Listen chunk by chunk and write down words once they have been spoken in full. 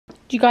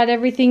You got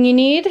everything you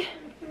need?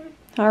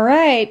 All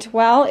right,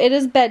 well, it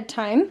is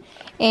bedtime.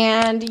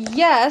 And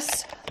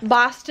yes,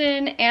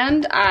 Boston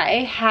and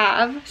I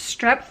have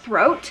strep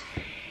throat,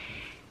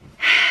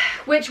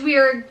 which we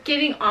are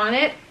getting on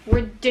it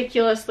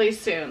ridiculously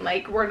soon.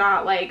 Like, we're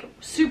not like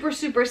super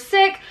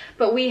sick,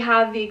 but we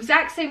have the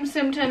exact same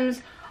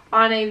symptoms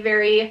on a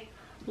very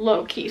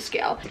low-key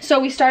scale. So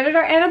we started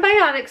our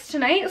antibiotics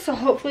tonight, so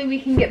hopefully we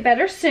can get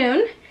better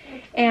soon.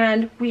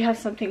 And we have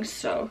something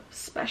so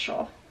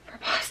special for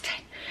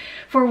Boston.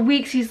 For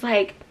weeks he's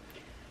like,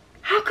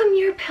 how come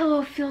your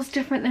pillow feels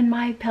different than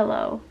my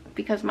pillow?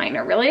 Because mine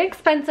are really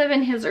expensive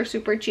and his are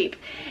super cheap.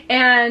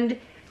 And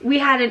we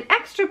had an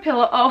extra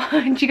pillow. Oh,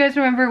 do you guys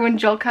remember when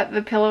Joel cut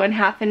the pillow in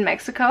half in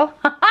Mexico?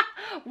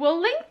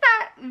 We'll link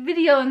that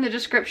video in the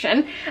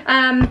description.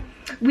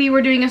 We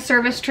were doing a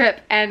service trip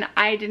and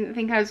I didn't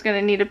think I was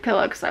gonna need a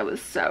pillow because I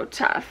was so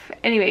tough.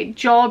 Anyway,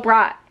 Joel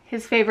brought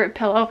his favorite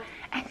pillow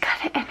and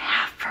cut it in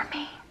half for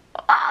me.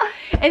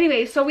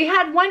 Anyway, so we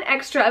had one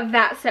extra of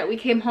that set. We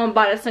came home,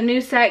 bought us a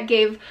new set,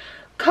 gave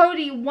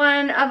Cody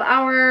one of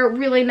our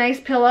really nice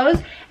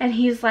pillows, and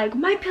he's like,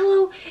 my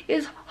pillow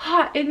is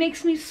hot, it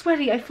makes me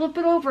sweaty, I flip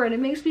it over and it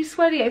makes me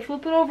sweaty, I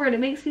flip it over and it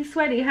makes me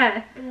sweaty,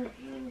 huh?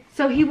 Mm-hmm.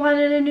 So he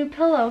wanted a new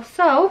pillow,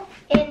 so.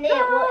 And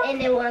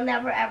it will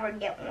never ever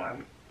get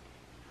warm.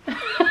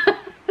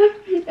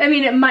 I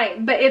mean, it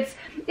might, but it's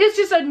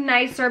just a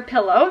nicer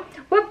pillow.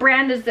 What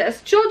brand is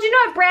this? Joel, do you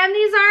know what brand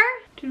these are?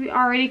 Did we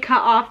already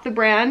cut off the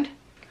brand?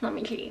 Let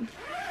me see.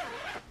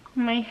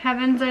 My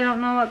heavens, I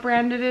don't know what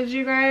brand it is,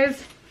 you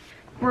guys.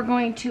 We're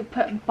going to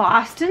put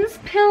Boston's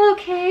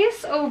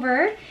pillowcase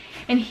over,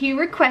 and he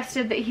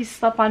requested that he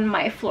sleep on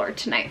my floor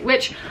tonight,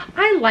 which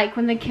I like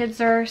when the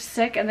kids are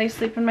sick and they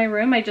sleep in my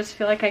room. I just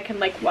feel like I can,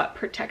 like, what,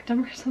 protect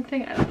them or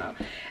something? I don't know.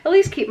 At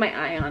least keep my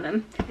eye on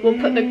them. We'll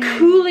put the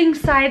cooling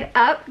side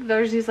up.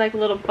 There's these, like,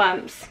 little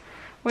bumps.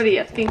 What do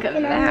you think of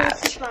that? I'm gonna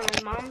sleep on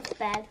my mom's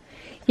bed.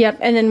 Yep,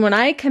 and then when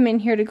I come in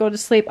here to go to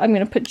sleep, I'm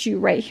going to put you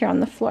right here on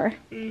the floor.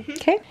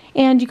 Okay?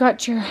 And you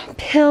got your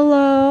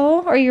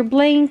pillow or your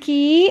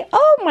blankie.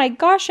 Oh my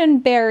gosh,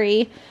 and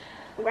Barry.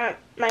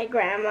 My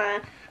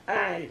grandma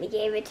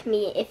gave it to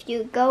me. If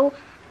you go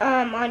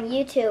on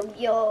YouTube,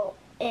 you'll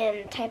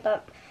type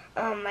up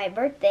my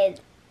birthday,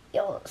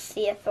 you'll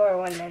see a Thor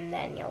one, and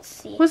then you'll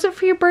see. Was it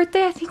for your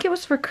birthday? I think it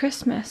was for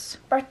Christmas.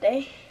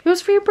 Birthday. It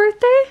was for your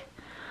birthday?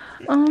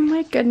 Oh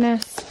my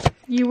goodness.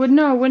 You would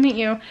know, wouldn't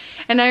you?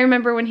 And I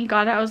remember when he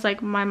got it, I was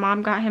like, my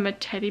mom got him a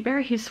teddy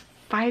bear. He's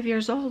 5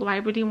 years old.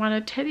 Why would he want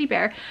a teddy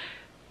bear? And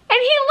he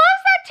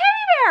loves that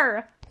teddy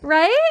bear,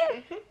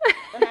 right?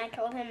 And I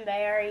told him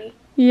Barry.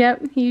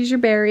 Yep, he's your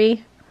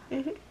Barry.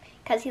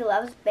 Because he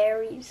loves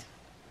berries.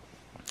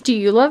 Do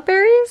you love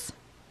berries?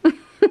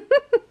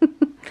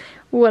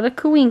 What a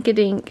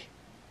coinkydink.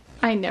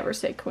 I never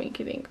say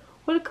coinkydink.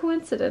 What a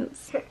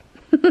coincidence.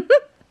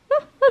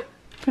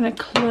 I'm gonna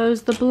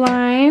close the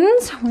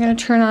blinds. We're gonna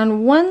turn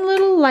on one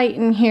little light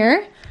in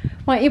here.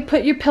 Why don't you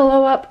put your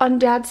pillow up on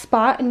Dad's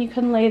spot and you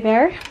can lay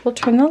there. We'll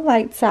turn the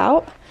lights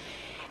out.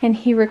 And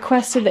he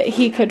requested that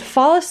he could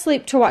fall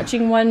asleep to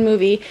watching one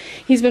movie.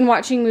 He's been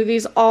watching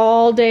movies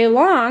all day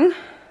long,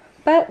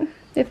 but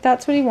if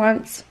that's what he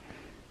wants,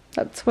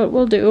 that's what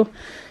we'll do.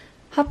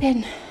 Hop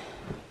in.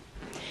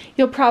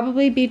 You'll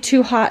probably be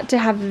too hot to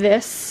have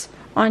this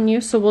on you,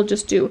 so we'll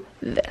just do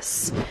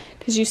this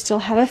because you still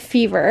have a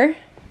fever.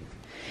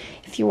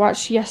 If you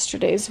watched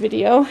yesterday's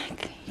video,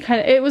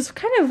 it was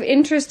kind of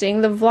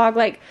interesting. The vlog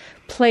like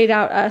played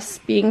out us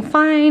being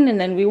fine, and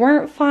then we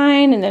weren't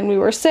fine, and then we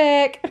were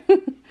sick.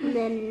 And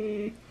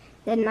then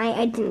the night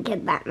I didn't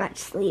get that much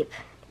sleep.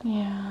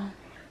 Yeah.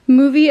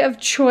 Movie of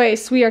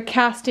choice. We are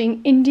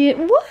casting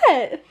Indian.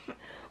 What?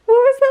 What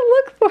was that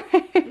look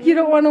for? You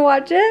don't want to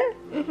watch it?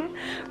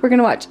 We're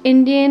gonna watch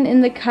Indian in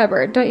the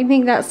Cupboard. Don't you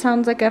think that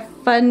sounds like a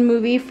fun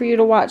movie for you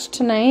to watch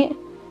tonight?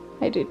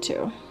 I do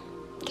too.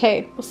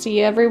 Okay, we'll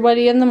see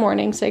everybody in the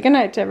morning. Say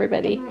goodnight to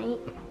everybody. Good night.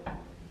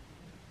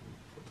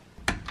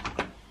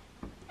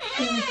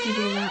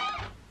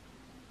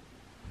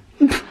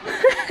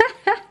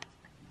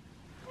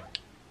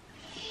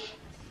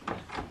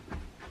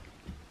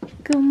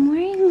 Good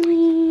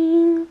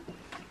morning.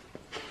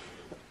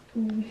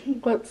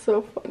 What's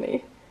so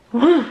funny?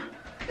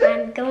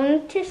 I'm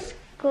going to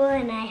school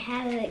and I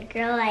have a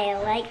girl I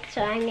like,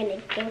 so I'm going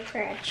to give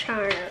her a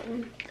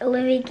charm.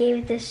 Olivia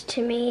gave this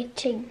to me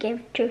to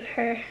give to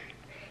her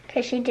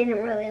because she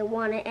didn't really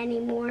want it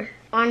anymore.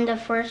 On the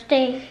first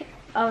day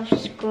of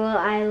school,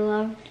 I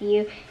loved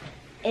you.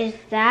 Is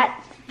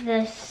that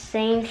the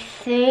same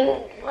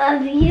thing?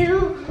 Love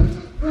you?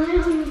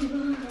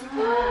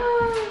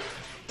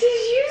 Did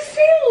you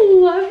say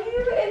love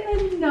you in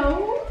a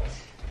note?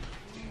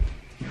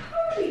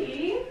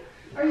 Cody,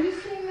 are you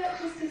saying that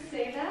just to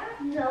say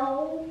that?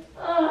 No.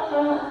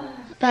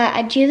 But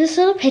I drew this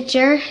little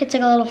picture. It's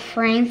like a little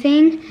frame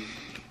thing.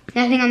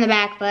 Nothing on the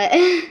back, but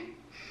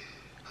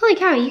holy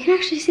cow, you can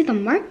actually see the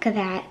mark of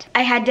that.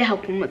 I had to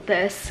help him with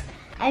this.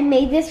 I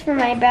made this for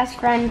my best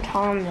friend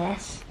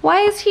Thomas.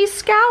 Why is he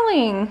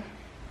scowling?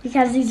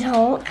 Because he's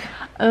Hulk.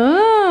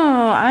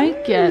 Oh, I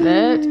get get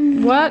it.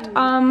 What,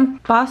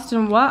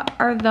 Boston, what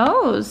are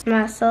those?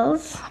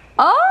 Muscles.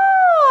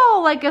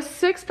 Oh, like a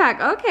six-pack.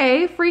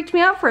 Okay, freaked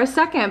me out for a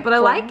second, but I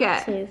like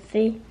it. 1, 2,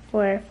 3,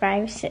 4,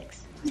 5,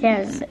 6.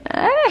 Yes.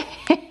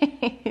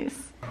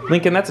 Nice.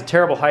 Lincoln, that's a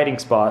terrible hiding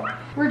spot.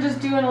 We're just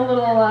doing a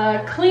little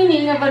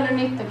cleaning of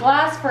underneath the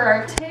glass for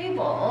our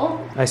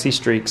table. I see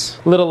streaks.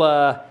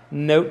 Little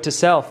note to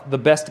self, the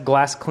best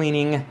glass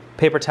cleaning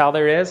paper towel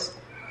there is,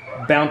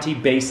 Bounty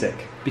Basic.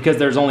 Because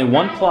there's only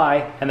one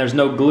ply and there's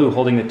no glue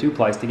holding the 2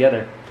 plies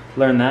together.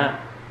 Learn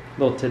that.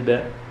 Little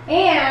tidbit.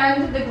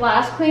 And the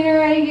glass cleaner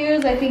I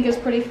use, I think, is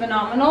pretty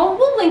phenomenal.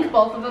 We'll link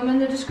both of them in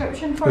the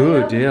description for you.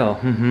 Ooh, deal.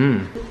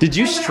 Mm-hmm. Did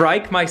you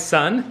strike my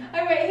son?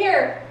 I went,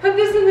 here, put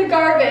this in the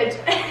garbage.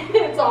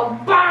 It's all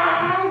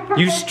bang.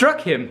 You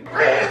struck him.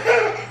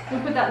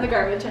 We'll put that in the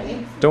garbage,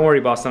 honey. Don't worry,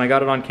 Boston. I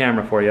got it on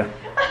camera for you.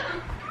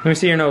 Let me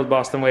see your nose,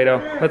 Boston. Wait-o.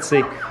 Let's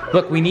see.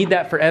 Look, we need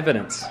that for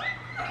evidence.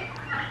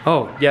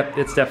 Oh, yep,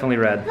 it's definitely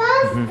red.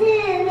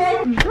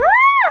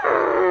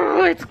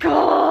 Oh, it's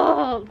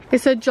cold. I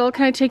said, Joel,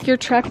 can I take your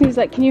truck? And he's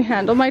like, can you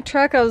handle my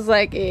truck? I was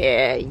like,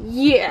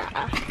 yeah.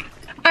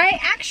 I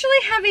actually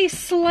have a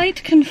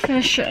slight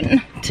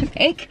confession to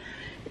make.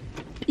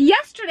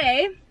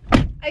 Yesterday,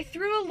 I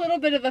threw a little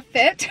bit of a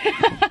fit.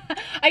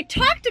 I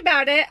talked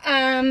about it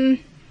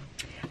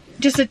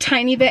just a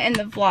tiny bit in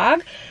the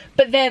vlog,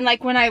 but then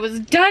like when I was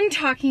done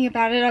talking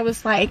about it, I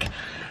was like,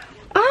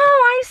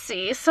 oh, I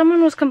see.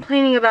 Someone was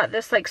complaining about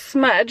this like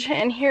smudge,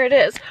 and here it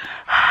is.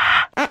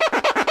 I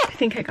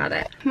think I got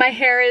it. My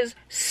hair is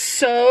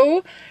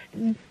so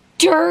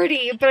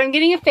dirty, but I'm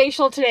getting a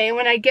facial today, and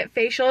when I get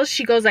facials,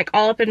 she goes like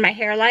all up in my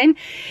hairline.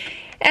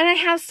 And I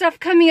have stuff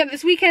coming up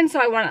this weekend, so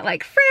I want it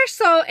like fresh.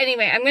 So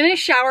anyway, I'm gonna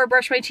shower,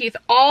 brush my teeth,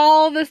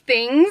 all the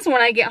things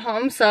when I get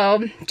home,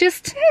 so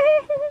just...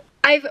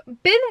 I've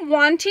been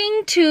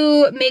wanting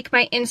to make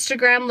my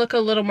Instagram look a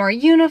little more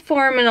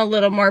uniform and a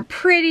little more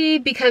pretty,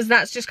 because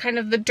that's just kind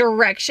of the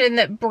direction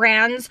that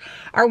brands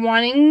are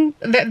wanting,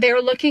 that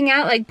they're looking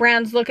at. Like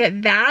brands look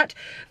at that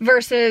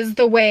versus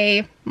the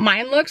way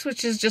mine looks,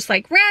 which is just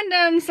like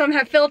random. Some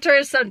have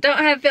filters, some don't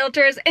have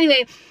filters.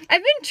 Anyway,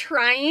 I've been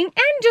trying,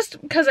 and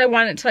just because I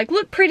want it to like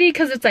look pretty,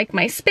 because it's like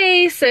my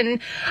space,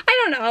 and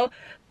I don't know.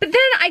 But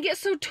then I get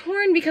so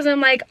torn because I'm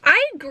like, I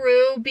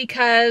grew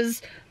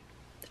because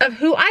of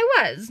who I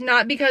was,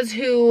 not because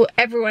who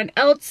everyone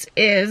else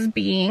is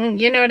being,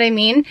 you know what I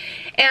mean?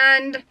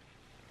 And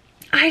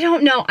I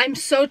don't know, I'm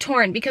so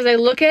torn because I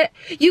look at,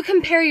 you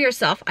compare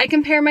yourself. I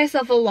compare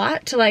myself a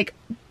lot to like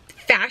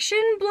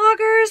fashion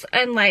bloggers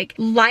and like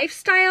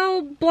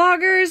lifestyle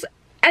bloggers,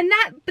 and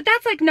but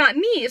that's like not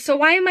me. So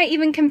why am I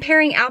even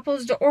comparing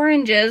apples to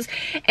oranges?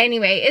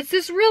 Anyway, it's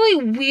this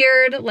really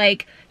weird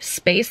like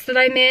space that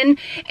I'm in,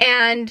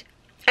 and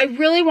I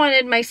really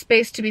wanted my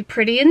space to be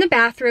pretty in the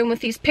bathroom with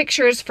these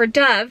pictures for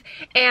Dove,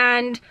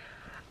 and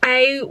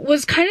I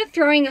was kind of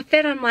throwing a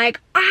fit. I'm like,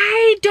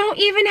 I don't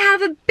even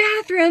have a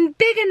bathroom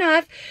big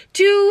enough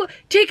to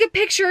take a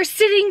picture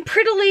sitting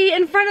prettily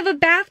in front of a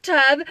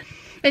bathtub.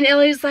 And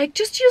Ellie's like,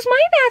 just use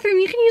my bathroom.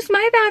 You can use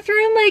my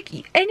bathroom.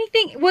 Like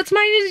anything, what's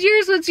mine is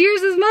yours, what's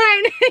yours is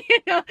mine. You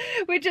know,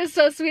 which is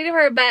so sweet of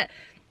her, but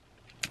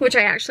which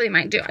I actually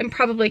might do. I'm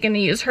probably going to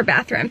use her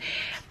bathroom.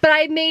 But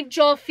I made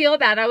Joel feel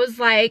bad. I was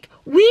like,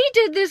 we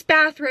did this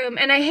bathroom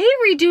and I hate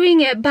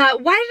redoing it,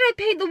 but why did I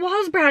paint the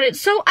walls brown?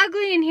 It's so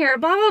ugly in here,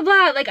 blah, blah,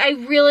 blah. Like I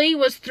really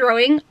was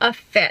throwing a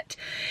fit.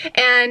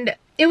 And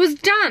it was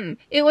dumb.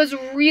 It was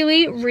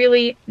really,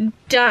 really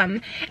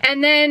dumb.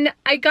 And then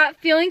I got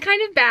feeling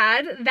kind of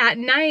bad that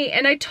night,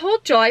 and I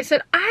told Joel, I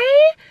said,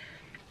 I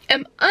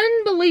am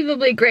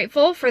unbelievably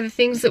grateful for the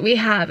things that we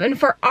have and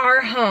for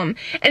our home.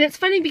 And it's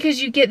funny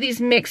because you get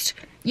these mixed,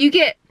 you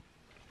get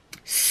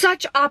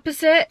such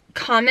opposite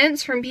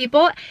comments from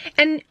people,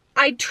 and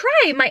I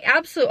try my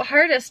absolute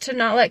hardest to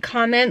not let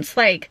comments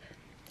like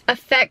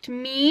affect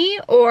me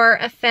or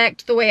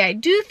affect the way I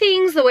do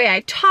things, the way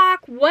I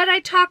talk, what I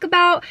talk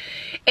about.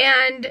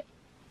 And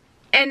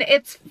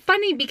it's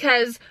funny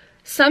because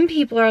some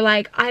people are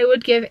like, I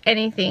would give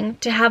anything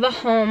to have a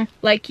home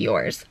like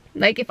yours.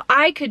 Like if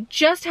I could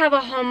just have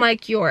a home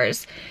like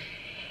yours.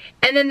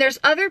 And then there's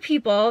other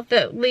people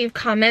that leave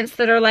comments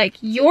that are like,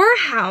 your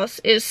house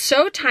is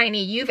so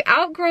tiny, you've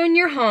outgrown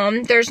your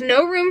home, there's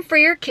no room for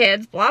your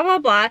kids, blah, blah,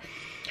 blah.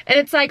 And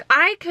it's like,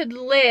 I could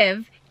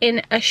live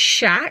in a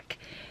shack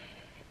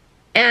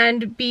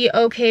and be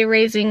okay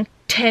raising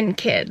 10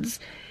 kids.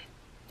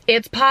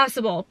 It's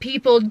possible.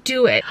 People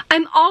do it.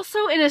 I'm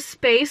also in a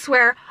space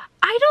where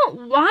I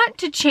don't want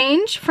to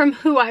change from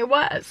who I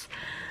was.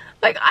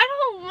 Like, I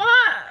don't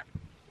want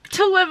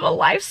to live a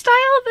lifestyle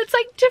that's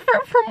like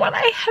different from what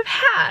I have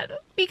had,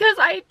 because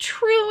I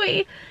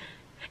truly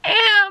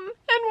am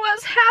and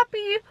was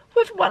happy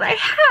with what I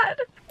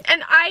had.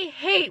 And I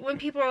hate when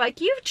people are like,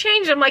 you've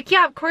changed. I'm like,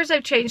 yeah, of course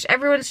I've changed.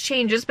 Everyone's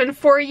changed. It's been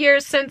 4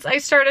 years since I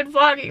started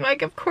vlogging.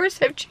 Like, of course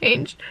I've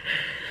changed.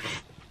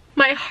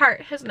 My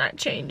heart has not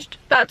changed.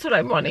 That's what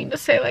I'm wanting to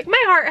say. Like,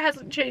 my heart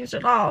hasn't changed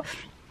at all.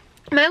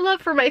 My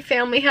love for my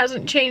family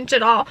hasn't changed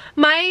at all.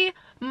 My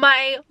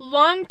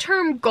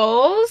long-term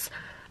goals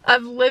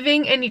of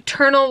living an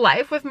eternal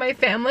life with my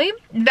family.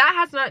 That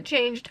has not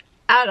changed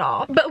at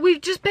all. But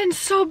we've just been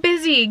so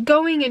busy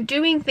going and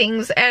doing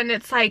things, and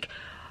it's like,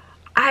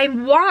 I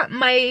want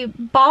my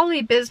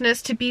Bali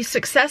business to be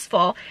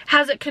successful.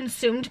 Has it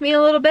consumed me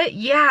a little bit?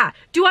 Yeah.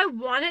 Do I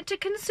want it to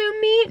consume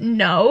me?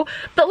 No.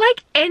 But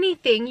like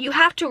anything, you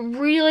have to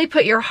really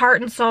put your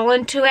heart and soul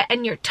into it,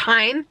 and your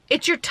time.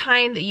 It's your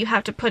time that you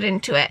have to put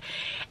into it.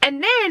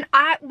 And then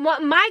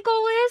what my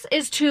goal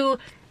is to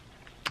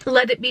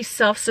let it be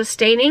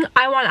self-sustaining.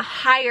 I want to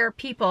hire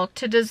people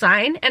to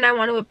design, and I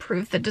want to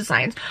approve the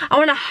designs. I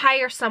want to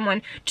hire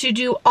someone to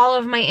do all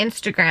of my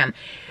Instagram.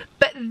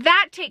 But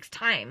that takes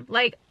time.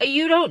 Like,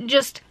 you don't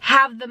just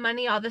have the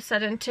money all of a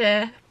sudden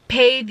to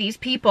pay these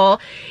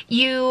people.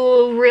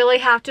 You really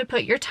have to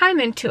put your time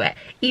into it.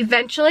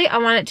 Eventually, I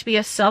want it to be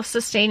a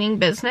self-sustaining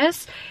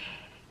business,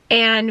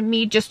 and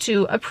me just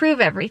to approve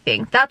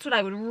everything. That's what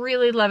I would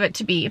really love it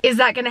to be. Is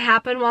that going to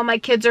happen while my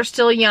kids are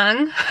still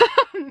young?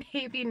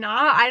 Maybe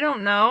not. I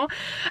don't know.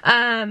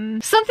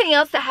 Something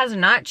else that has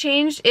not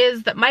changed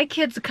is that my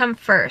kids come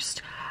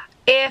first.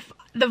 If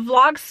the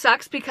vlog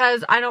sucks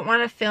because I don't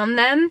want to film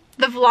them,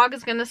 the vlog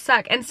is going to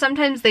suck. And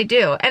sometimes they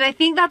do. And I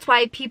think that's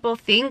why people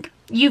think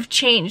you've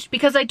changed,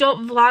 because I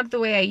don't vlog the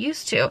way I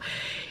used to.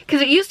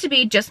 Because it used to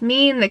be just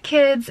me and the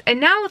kids, and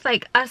now with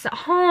like us at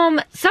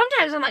home,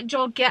 sometimes I'm like,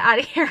 Joel, get out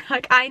of here.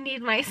 Like, I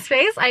need my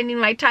space. I need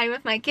my time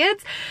with my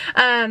kids.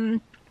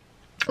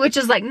 Which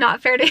is like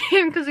not fair to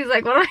him, because he's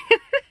like, what am I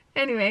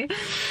anyway,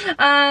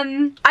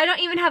 I don't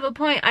even have a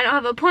point. I don't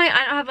have a point.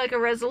 I don't have like a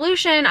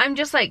resolution. I'm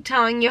just like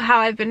telling you how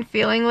I've been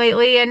feeling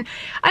lately. And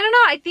I don't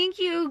know, I think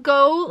you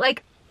go,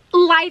 like,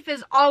 life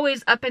is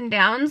always up and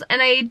downs,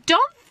 and I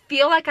don't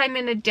feel like I'm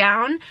in a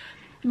down,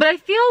 but I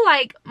feel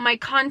like my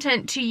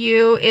content to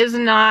you is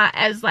not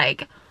as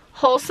like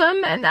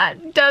wholesome, and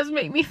that does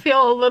make me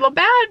feel a little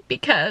bad,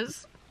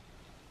 because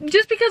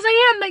just because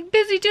I am like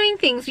busy doing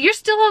things, you're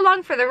still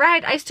along for the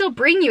ride. I still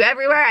bring you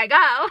everywhere I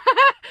go.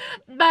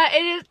 But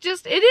it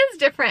is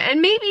different.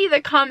 And maybe the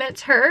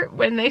comments hurt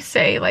when they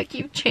say like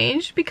you've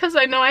changed, because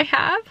I know I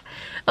have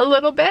a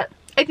little bit.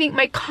 I think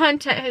my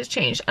content has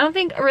changed. I don't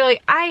think really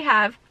I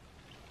have.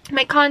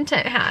 My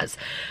content has.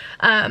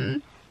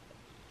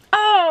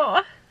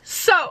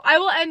 So I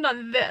will end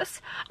on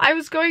this. I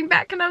was going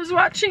back and I was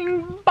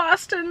watching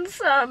Boston's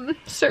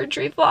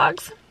surgery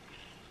vlogs.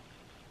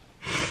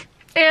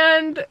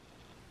 And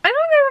I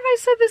don't remember if I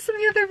said this in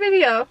the other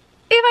video.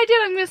 If I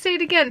did, I'm going to say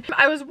it again.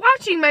 I was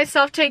watching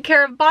myself take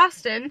care of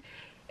Boston,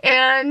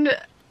 and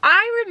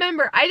I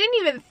remember I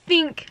didn't even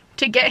think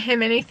to get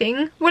him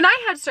anything. When I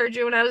had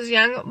surgery when I was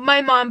young,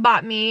 my mom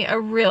bought me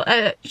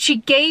she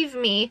gave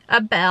me a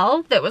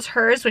bell that was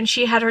hers when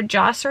she had her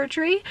jaw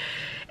surgery,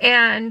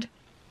 and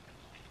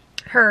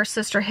her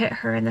sister hit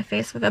her in the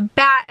face with a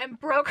bat and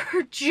broke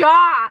her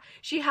jaw.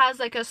 She has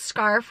like a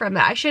scar from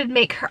it. I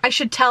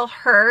should tell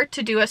her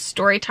to do a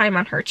story time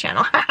on her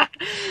channel. This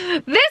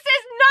is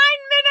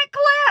 9-minute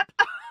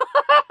clip.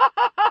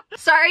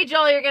 Sorry,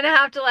 Joel, you're gonna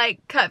have to like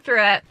cut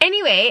through it.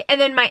 Anyway,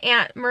 and then my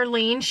Aunt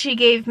Merlene, she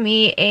gave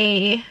me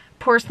a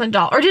porcelain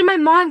doll. Or did my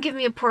mom give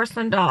me a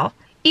porcelain doll?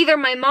 Either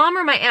my mom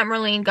or my Aunt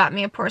Merlene got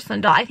me a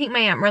porcelain doll. I think my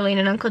Aunt Merlene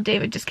and Uncle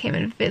David just came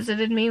and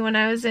visited me when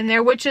I was in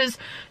there, which is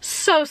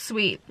so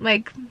sweet.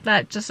 Like,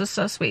 that just is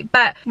so sweet.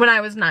 But when I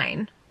was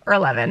 9 or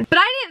 11. But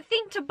I didn't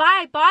think to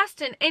buy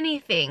Boston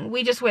anything.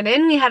 We just went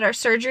in, we had our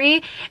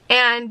surgery,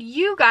 and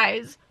you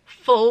guys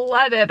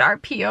flooded our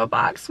P.O.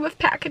 box with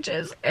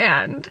packages.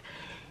 And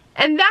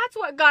that's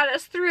what got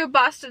us through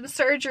Boston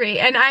surgery.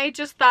 And I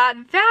just thought,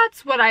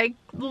 that's what I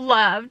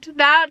loved.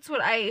 That's what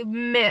I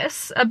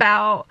miss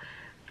about...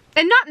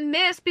 And not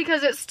miss,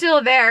 because it's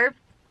still there.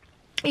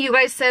 You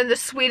guys send the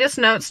sweetest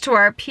notes to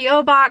our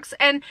P.O. box.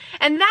 And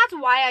that's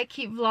why I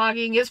keep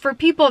vlogging, is for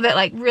people that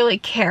like really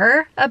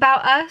care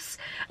about us.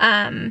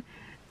 And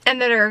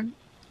that are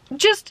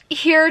just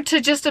here to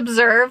just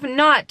observe,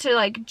 not to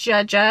like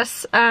judge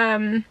us.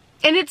 And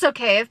it's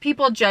okay. If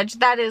people judge,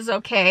 that is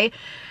okay.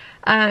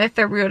 If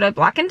they're rude, I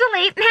block and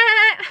delete.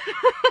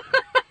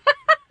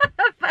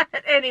 But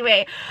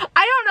anyway,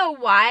 I don't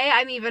know why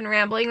I'm even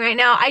rambling right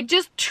now. I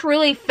just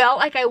truly felt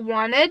like I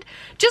wanted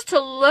just to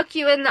look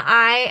you in the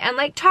eye and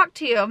like talk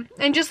to you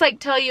and just like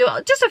tell you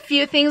just a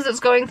few things that's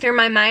going through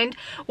my mind.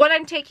 What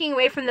I'm taking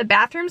away from the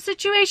bathroom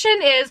situation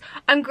is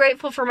I'm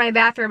grateful for my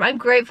bathroom. I'm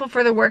grateful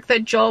for the work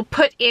that Joel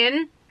put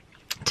in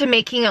to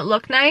making it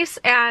look nice,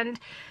 and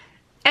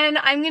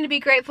I'm going to be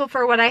grateful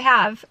for what I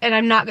have, and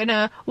I'm not going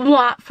to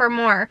want for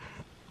more.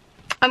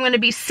 I'm going to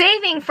be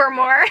saving for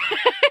more.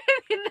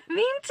 In the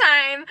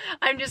meantime,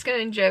 I'm just going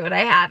to enjoy what I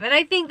have. And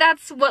I think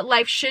that's what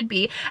life should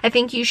be. I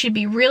think you should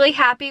be really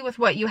happy with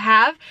what you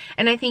have.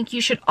 And I think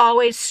you should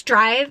always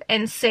strive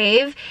and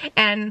save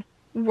and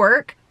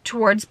work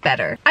towards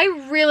better. I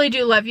really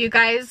do love you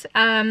guys.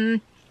 I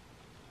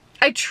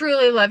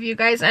truly love you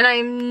guys. And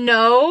I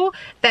know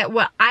that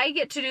what I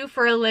get to do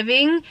for a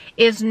living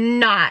is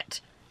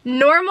not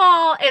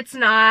normal. It's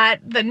not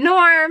the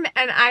norm.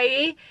 And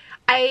I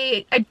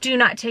do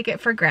not take it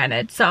for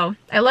granted. So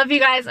I love you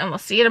guys, and we'll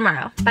see you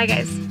tomorrow. Bye,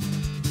 guys.